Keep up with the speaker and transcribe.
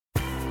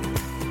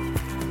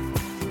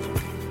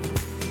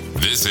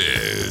This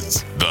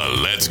is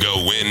the Let's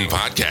Go Win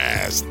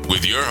podcast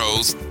with your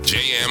host,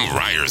 J.M.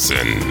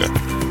 Ryerson.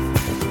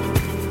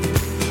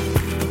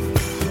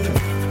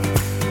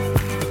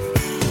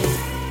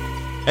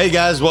 Hey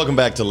guys, welcome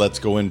back to Let's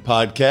Go In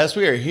podcast.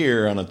 We are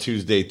here on a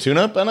Tuesday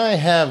tune-up, and I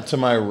have to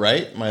my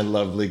right my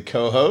lovely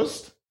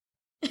co-host.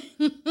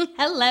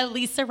 Hello,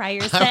 Lisa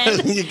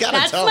Ryerson. You gotta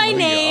That's tell my them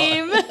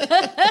who you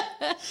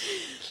name.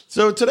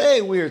 So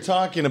today we are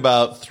talking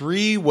about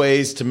 3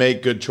 ways to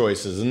make good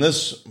choices. And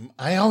this,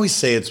 I always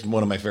say it's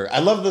one of my favorite. I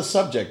love this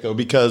subject though,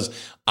 because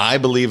I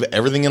believe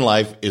everything in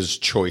life is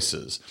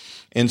choices.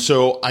 And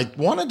so I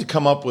wanted to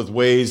come up with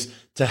ways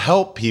to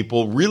help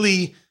people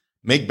really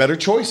make better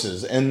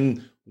choices.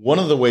 And one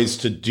of the ways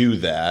to do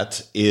that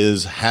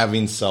is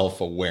having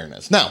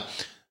self-awareness. Now,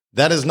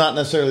 that is not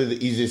necessarily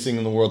the easiest thing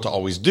in the world to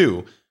always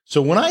do.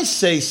 So when I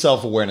say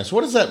self-awareness,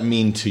 what does that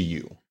mean to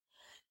you?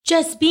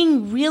 Just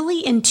being really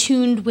in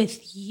tune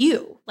with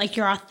you, like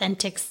your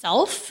authentic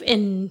self,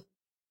 and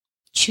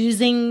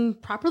choosing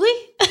properly.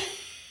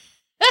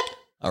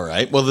 All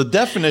right. Well, the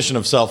definition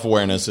of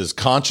self-awareness is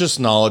conscious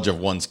knowledge of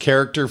one's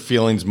character,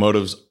 feelings,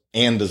 motives,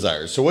 and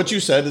desires. So what you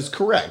said is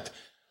correct.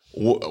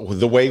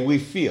 The way we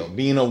feel,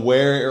 being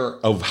aware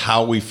of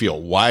how we feel.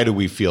 Why do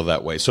we feel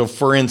that way? So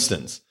for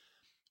instance,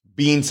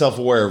 being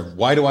self-aware of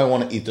why do I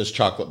want to eat this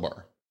chocolate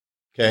bar?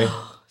 Okay.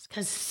 Oh, it's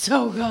because it's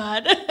so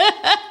good.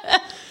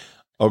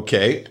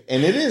 Okay.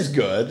 And it is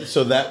good.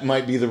 So that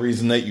might be the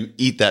reason that you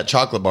eat that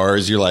chocolate bar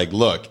is you're like,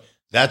 look,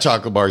 that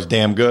chocolate bar is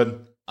damn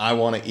good. I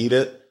want to eat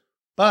it.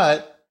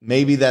 But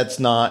maybe that's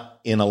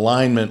not in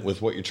alignment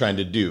with what you're trying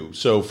to do.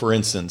 So for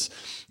instance,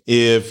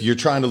 if you're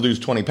trying to lose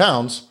 20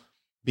 pounds,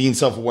 being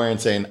self-aware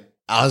and saying,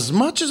 as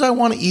much as I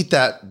want to eat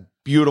that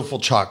beautiful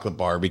chocolate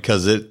bar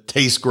because it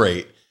tastes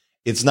great,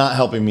 it's not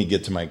helping me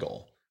get to my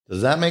goal.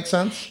 Does that make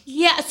sense?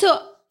 Yeah.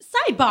 So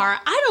sidebar,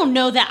 I don't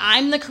know that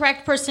I'm the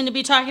correct person to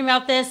be talking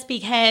about this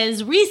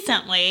because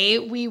recently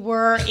we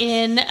were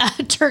in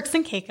Turks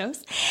and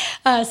Caicos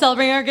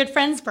celebrating our good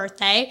friend's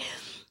birthday.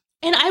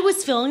 And I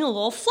was feeling a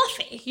little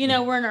fluffy. You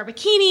know, we're in our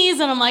bikinis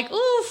and I'm like,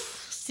 oof,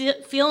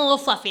 feeling a little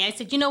fluffy. I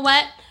said, you know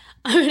what?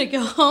 I'm going to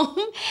go home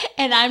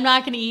and I'm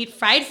not going to eat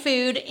fried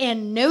food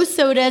and no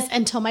sodas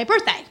until my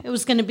birthday. It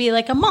was going to be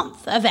like a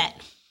month of it.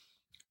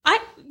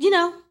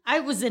 I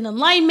was in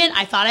alignment.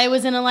 I thought I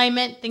was in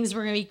alignment. Things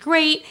were going to be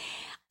great.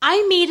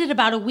 I made it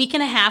about a week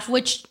and a half,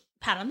 which,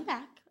 pat on the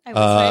back. I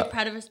was very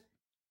proud of us.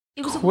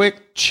 It was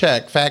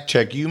fact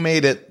check. You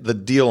made it the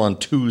deal on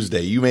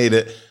Tuesday. You made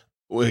it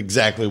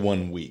exactly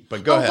 1 week,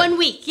 but go ahead. 1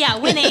 week. Yeah,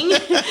 winning.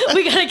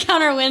 We got to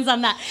count our wins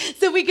on that.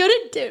 So we go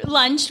to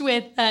lunch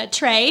with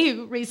Trey,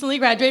 who recently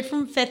graduated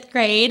from 5th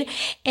grade,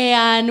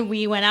 and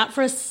we went out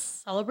for a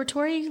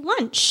celebratory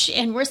lunch.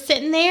 And we're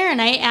sitting there,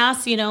 and I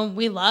asked,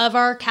 we love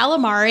our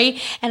calamari,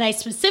 and I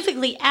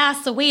specifically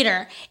asked the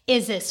waiter,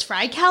 is this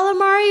fried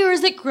calamari or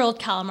is it grilled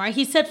calamari?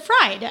 He said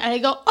fried. And I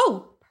go,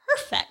 oh,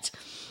 perfect.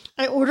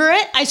 I order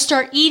it. I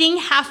start eating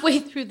halfway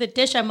through the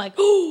dish. I'm like,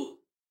 oh,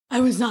 I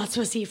was not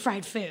supposed to eat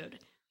fried food.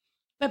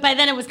 But by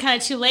then it was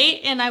kind of too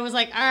late. And I was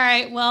like, all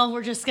right, well,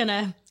 we're just going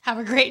to have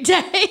a great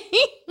day.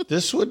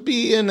 This would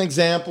be an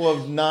example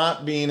of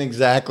not being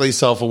exactly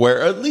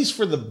self-aware, at least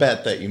for the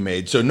bet that you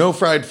made. So no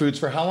fried foods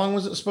for how long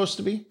was it supposed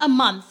to be? A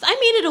month. I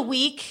made it a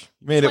week.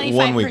 You made 25%. It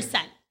 1 week.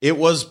 It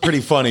was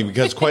pretty funny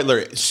because quite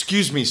literally,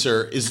 excuse me,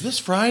 sir, is this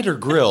fried or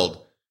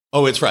grilled?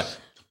 Oh, it's fried.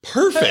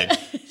 Perfect.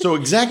 So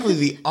exactly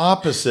the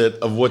opposite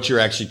of what you're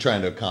actually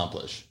trying to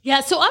accomplish.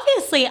 Yeah. So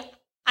obviously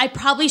I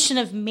probably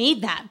shouldn't have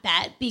made that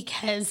bet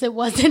because it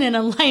wasn't in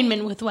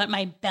alignment with what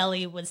my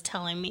belly was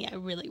telling me I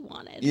really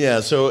wanted.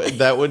 Yeah, so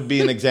that would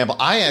be an example.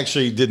 I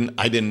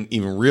didn't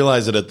even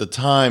realize it at the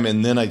time,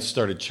 and then I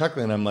started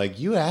chuckling. I'm like,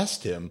 you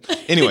asked him.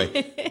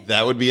 Anyway,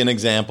 that would be an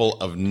example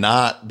of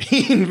not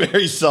being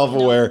very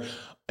self-aware, no.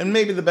 And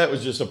maybe the bet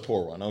was just a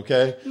poor one,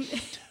 okay?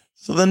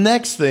 So the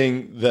next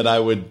thing that I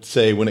would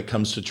say when it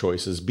comes to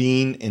choices,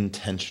 being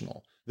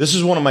intentional. This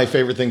is one of my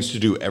favorite things to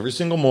do every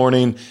single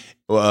morning.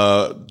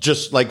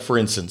 Just like, for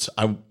instance,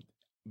 I'm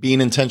being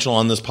intentional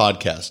on this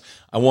podcast.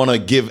 I want to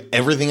give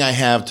everything I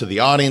have to the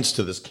audience,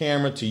 to this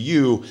camera, to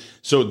you.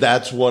 So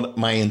that's what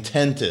my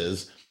intent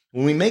is.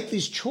 When we make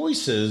these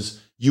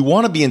choices, you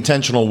want to be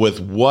intentional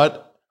with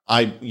what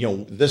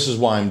this is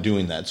why I'm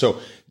doing that. So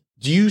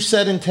do you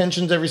set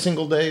intentions every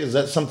single day? Is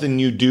that something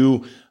you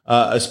do,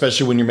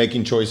 especially when you're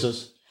making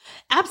choices?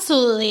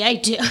 Absolutely, I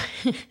do.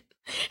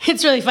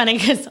 It's really funny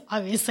because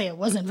obviously I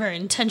wasn't very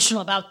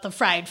intentional about the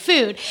fried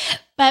food.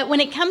 But when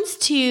it comes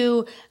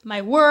to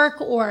my work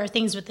or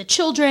things with the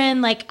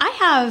children, like I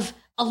have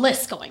a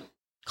list going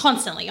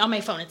constantly on my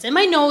phone. It's in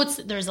my notes.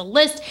 There's a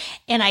list.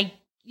 And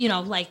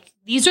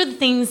these are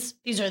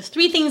the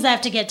 3 things I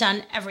have to get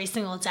done every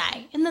single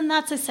day. And then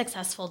that's a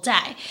successful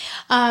day.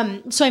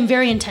 So I'm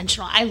very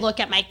intentional. I look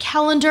at my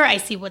calendar. I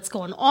see what's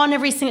going on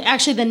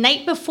actually the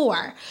night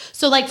before.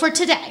 So like for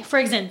today, for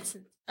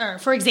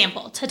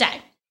example,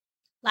 today.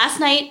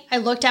 Last night, I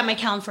looked at my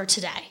calendar for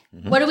today.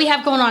 Mm-hmm. What do we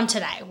have going on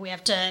today? We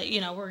have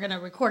to, we're going to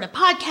record a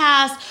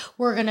podcast.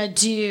 We're going to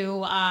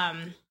do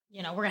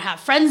we're going to have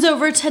friends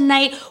over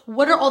tonight.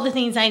 What are all the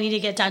things I need to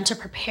get done to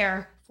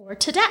prepare for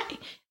today?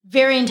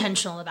 Very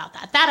intentional about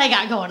that. That I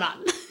got going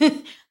on.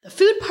 The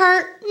food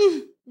part,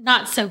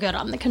 not so good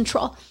on the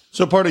control.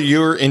 So part of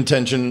your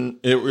intention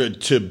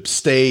to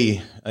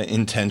stay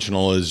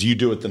intentional is you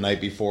do it the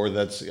night before.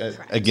 That's,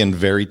 again,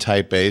 very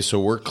type A. So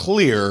we're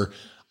clear.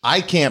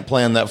 I can't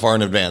plan that far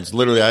in advance.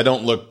 Literally, I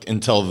don't look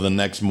until the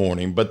next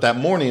morning. But that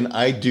morning,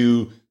 I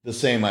do the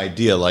same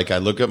idea. Like I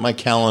look at my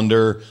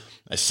calendar.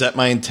 I set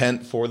my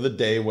intent for the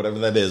day, whatever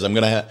that is. I'm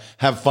going to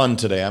have fun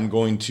today. I'm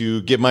going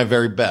to give my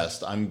very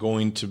best. I'm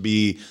going to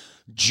be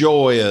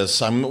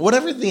joyous.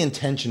 Whatever the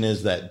intention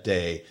is that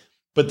day.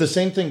 But the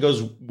same thing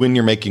goes when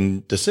you're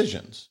making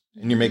decisions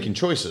and you're making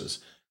choices.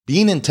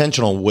 Being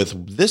intentional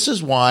with, this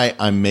is why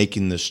I'm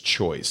making this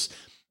choice.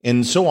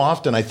 And so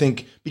often I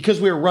think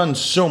because we're run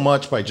so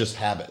much by just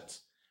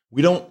habits,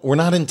 we're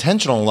not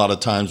intentional a lot of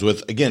times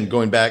with, again,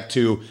 going back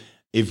to,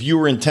 if you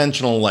were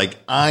intentional, like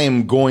I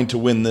am going to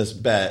win this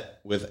bet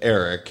with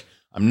Eric,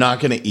 I'm not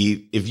going to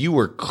eat. If you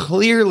were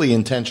clearly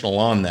intentional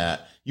on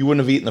that, you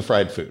wouldn't have eaten the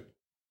fried food.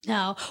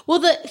 No. Well,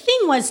 the thing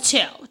was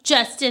too,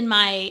 just in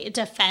my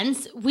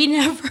defense, we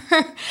never,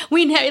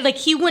 like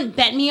he wouldn't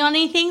bet me on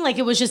anything. Like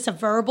it was just a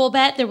verbal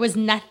bet. There was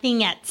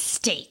nothing at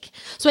stake.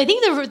 So I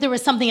think there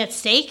was something at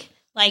stake.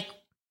 Like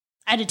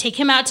I had to take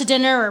him out to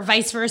dinner or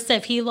vice versa.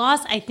 If he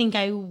lost, I think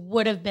I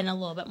would have been a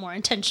little bit more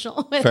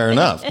intentional with Fair it.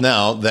 enough.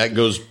 Now that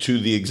goes to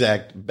the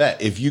exact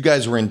bet. If you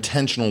guys were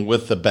intentional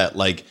with the bet,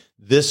 like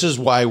this is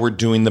why we're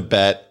doing the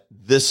bet.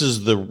 This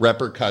is the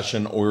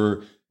repercussion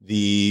or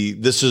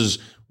this is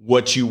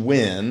what you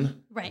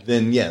win, right?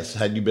 Then yes,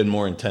 had you been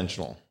more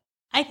intentional?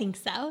 I think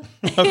so.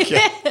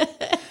 Okay.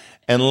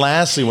 And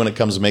lastly, when it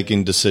comes to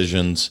making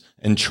decisions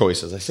and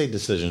choices, I say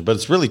decisions, but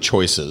it's really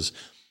choices,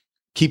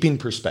 keeping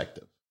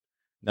perspective.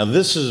 Now,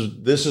 this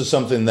is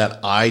something that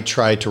I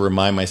try to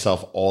remind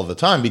myself all the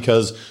time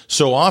because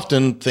so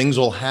often things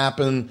will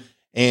happen.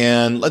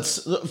 And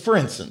for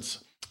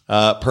instance,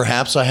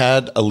 perhaps I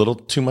had a little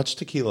too much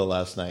tequila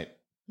last night.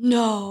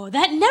 No,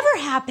 that never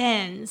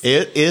happens.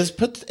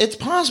 It's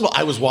possible.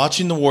 I was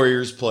watching the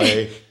Warriors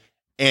play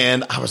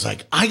and I was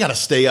like, I got to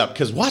stay up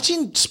because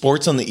watching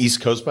sports on the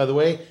East Coast, by the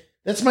way,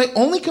 that's my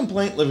only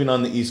complaint living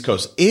on the East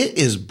Coast. It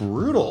is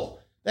brutal.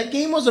 That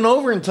game wasn't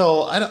over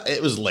until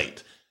it was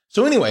late.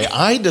 So anyway,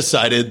 I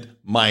decided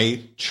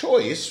my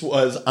choice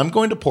was I'm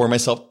going to pour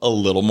myself a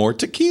little more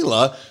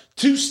tequila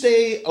to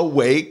stay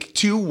awake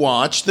to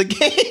watch the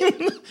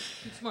game.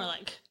 It's more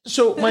like.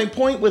 So my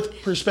point with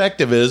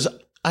perspective is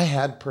I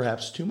had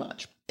perhaps too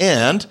much.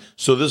 And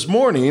so this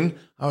morning,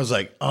 I was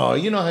like, oh,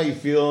 you know how you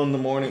feel in the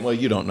morning? Well,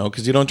 you don't know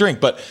because you don't drink.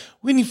 But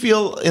when you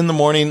feel in the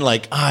morning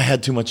like, I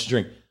had too much to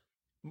drink.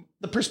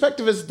 The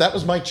perspective is that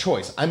was my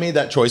choice. I made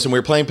that choice. And we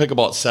were playing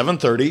pickleball at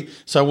 7:30.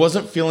 So I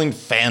wasn't feeling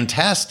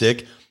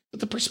fantastic. But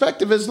the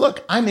perspective is,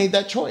 look, I made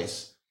that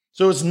choice.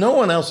 So it's no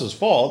one else's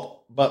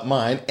fault but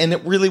mine. And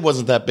it really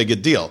wasn't that big a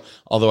deal.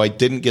 Although I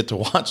didn't get to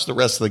watch the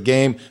rest of the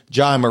game.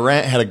 Ja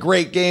Morant had a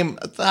great game.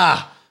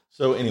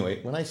 So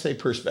anyway, when I say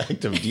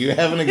perspective, do you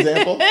have an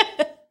example?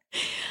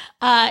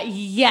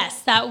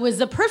 Yes, that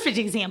was a perfect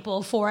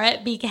example for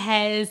it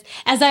because,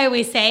 as I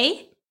always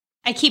say,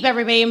 I keep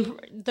everybody in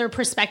their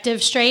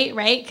perspective straight,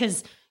 right?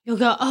 Because you'll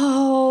go,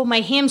 oh, my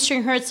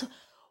hamstring hurts.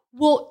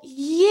 Well,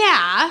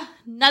 yeah,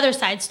 another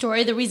side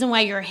story. The reason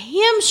why your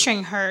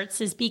hamstring hurts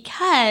is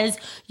because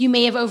you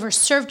may have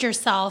overserved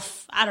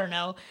yourself. I don't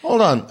know.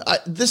 Hold on.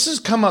 This has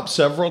come up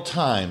several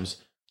times.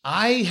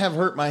 I have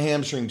hurt my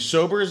hamstring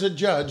sober as a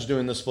judge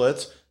doing the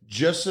splits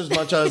just as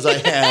much as I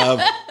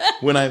have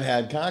when I've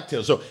had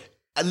cocktails. So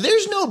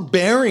there's no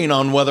bearing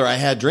on whether I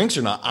had drinks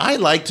or not. I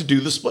like to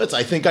do the splits.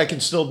 I think I can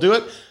still do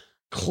it.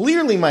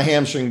 Clearly, my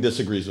hamstring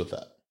disagrees with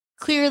that.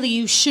 Clearly,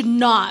 you should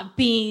not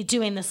be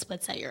doing the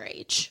splits at your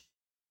age.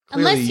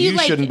 Clearly, unless you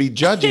shouldn't be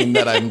judging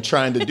that I'm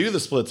trying to do the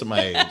splits at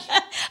my age.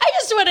 I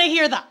just want to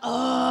hear the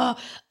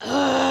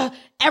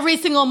every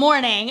single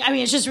morning. I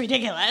mean, it's just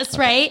ridiculous,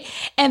 right?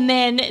 And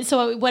then,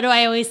 so what do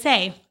I always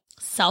say?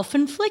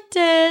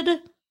 Self-inflicted.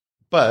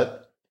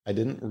 But I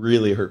didn't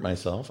really hurt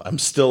myself. I'm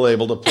still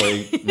able to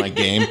play my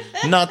game,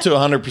 not to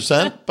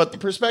 100%, but the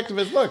perspective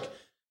is, look,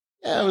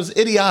 yeah, it was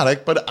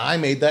idiotic, but I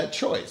made that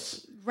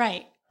choice.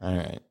 Right. All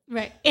right.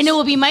 Right. And it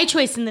will be my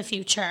choice in the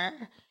future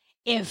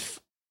if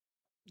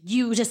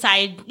you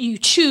decide you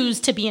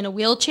choose to be in a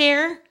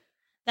wheelchair,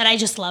 that I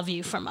just love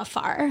you from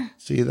afar.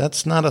 See,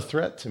 that's not a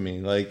threat to me.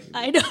 Like,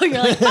 I know,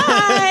 you're like,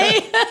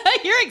 bye.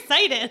 You're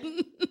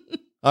excited.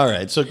 All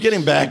right. So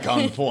getting back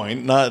on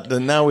point,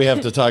 now we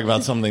have to talk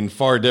about something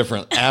far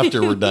different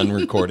after we're done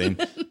recording.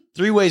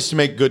 3 ways to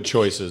make good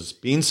choices: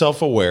 being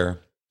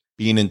self-aware,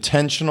 being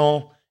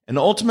intentional, and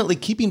ultimately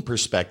keeping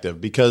perspective,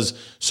 because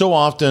so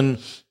often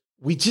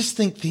we just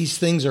think these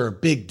things are a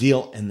big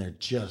deal and they're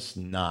just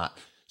not.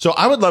 So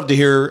I would love to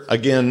hear,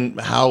 again,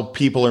 how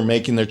people are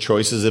making their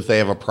choices, if they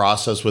have a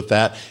process with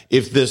that,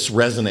 if this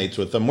resonates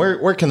with them.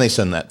 Where can they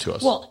send that to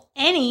us? Well,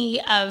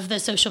 any of the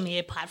social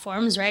media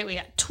platforms, right? We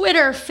got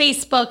Twitter,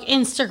 Facebook,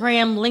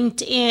 Instagram,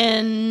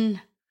 LinkedIn.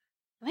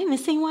 Am I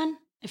missing one?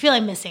 I feel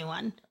I'm missing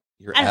one.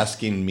 You're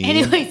asking me.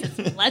 Anyways,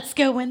 it's Let's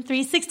Go Win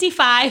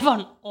 365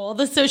 on all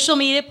the social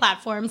media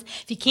platforms.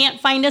 If you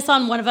can't find us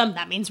on one of them,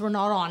 that means we're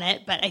not on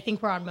it, but I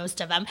think we're on most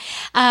of them.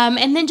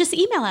 And then just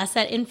email us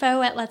at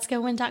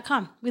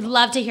info@letsgowin.com. We'd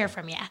love to hear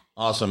from you.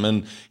 Awesome.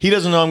 And he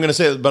doesn't know I'm going to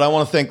say it, but I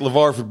want to thank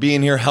LeVar for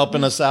being here,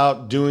 helping us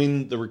out,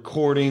 doing the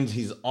recordings.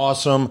 He's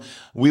awesome.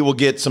 We will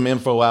get some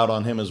info out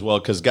on him as well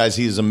because, guys,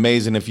 he is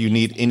amazing. If you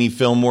need any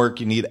film work,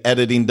 you need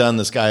editing done,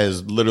 this guy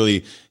is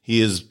literally,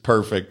 he is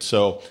perfect.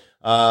 So,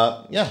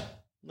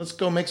 let's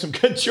go make some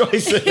good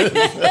choices.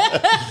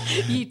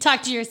 You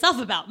talk to yourself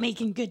about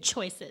making good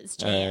choices,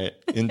 Jay. All right.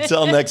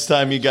 Until next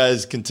time, you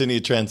guys continue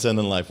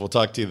transcending life. We'll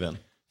talk to you then.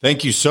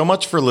 Thank you so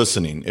much for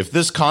listening. If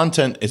this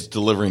content is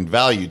delivering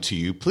value to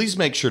you, please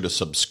make sure to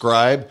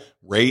subscribe,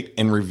 rate,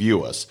 and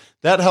review us.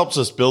 That helps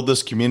us build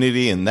this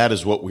community, and that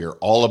is what we are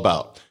all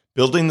about.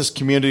 Building this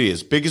community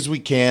as big as we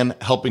can,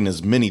 helping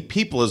as many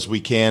people as we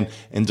can,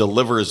 and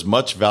deliver as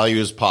much value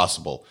as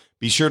possible.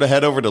 Be sure to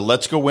head over to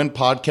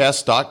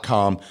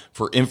letsgowinpodcast.com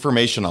for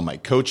information on my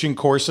coaching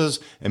courses,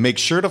 and make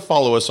sure to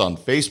follow us on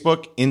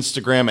Facebook,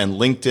 Instagram, and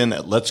LinkedIn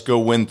at Let's Go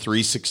Win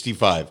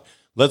 365.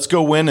 Let's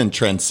go win and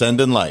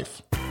transcend in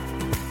life.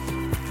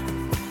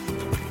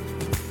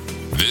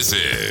 This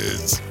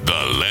is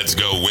the Let's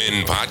Go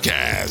Win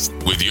podcast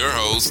with your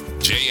host,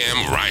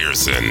 J.M.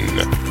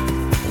 Ryerson.